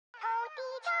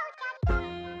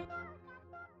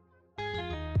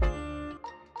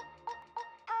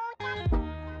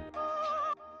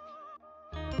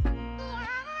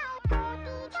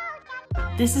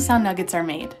This is how nuggets are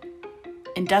made: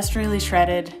 industrially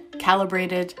shredded,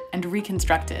 calibrated, and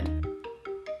reconstructed.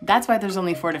 That's why there's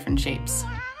only 4 different shapes.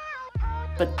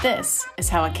 But this is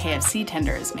how a KFC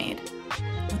tender is made,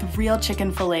 with real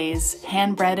chicken fillets,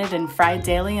 hand-breaded and fried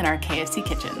daily in our KFC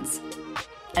kitchens.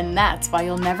 And that's why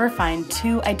you'll never find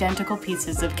 2 identical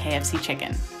pieces of KFC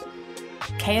chicken.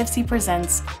 KFC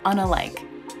presents Unalike,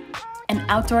 an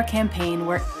outdoor campaign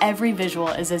where every visual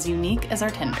is as unique as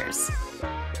our tenders.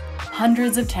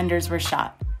 Hundreds of tenders were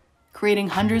shot, creating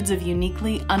hundreds of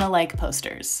uniquely unalike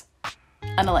posters.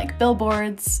 Unalike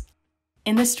billboards,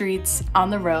 in the streets,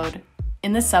 on the road,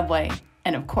 in the subway,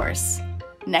 and of course,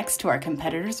 next to our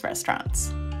competitors'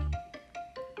 restaurants.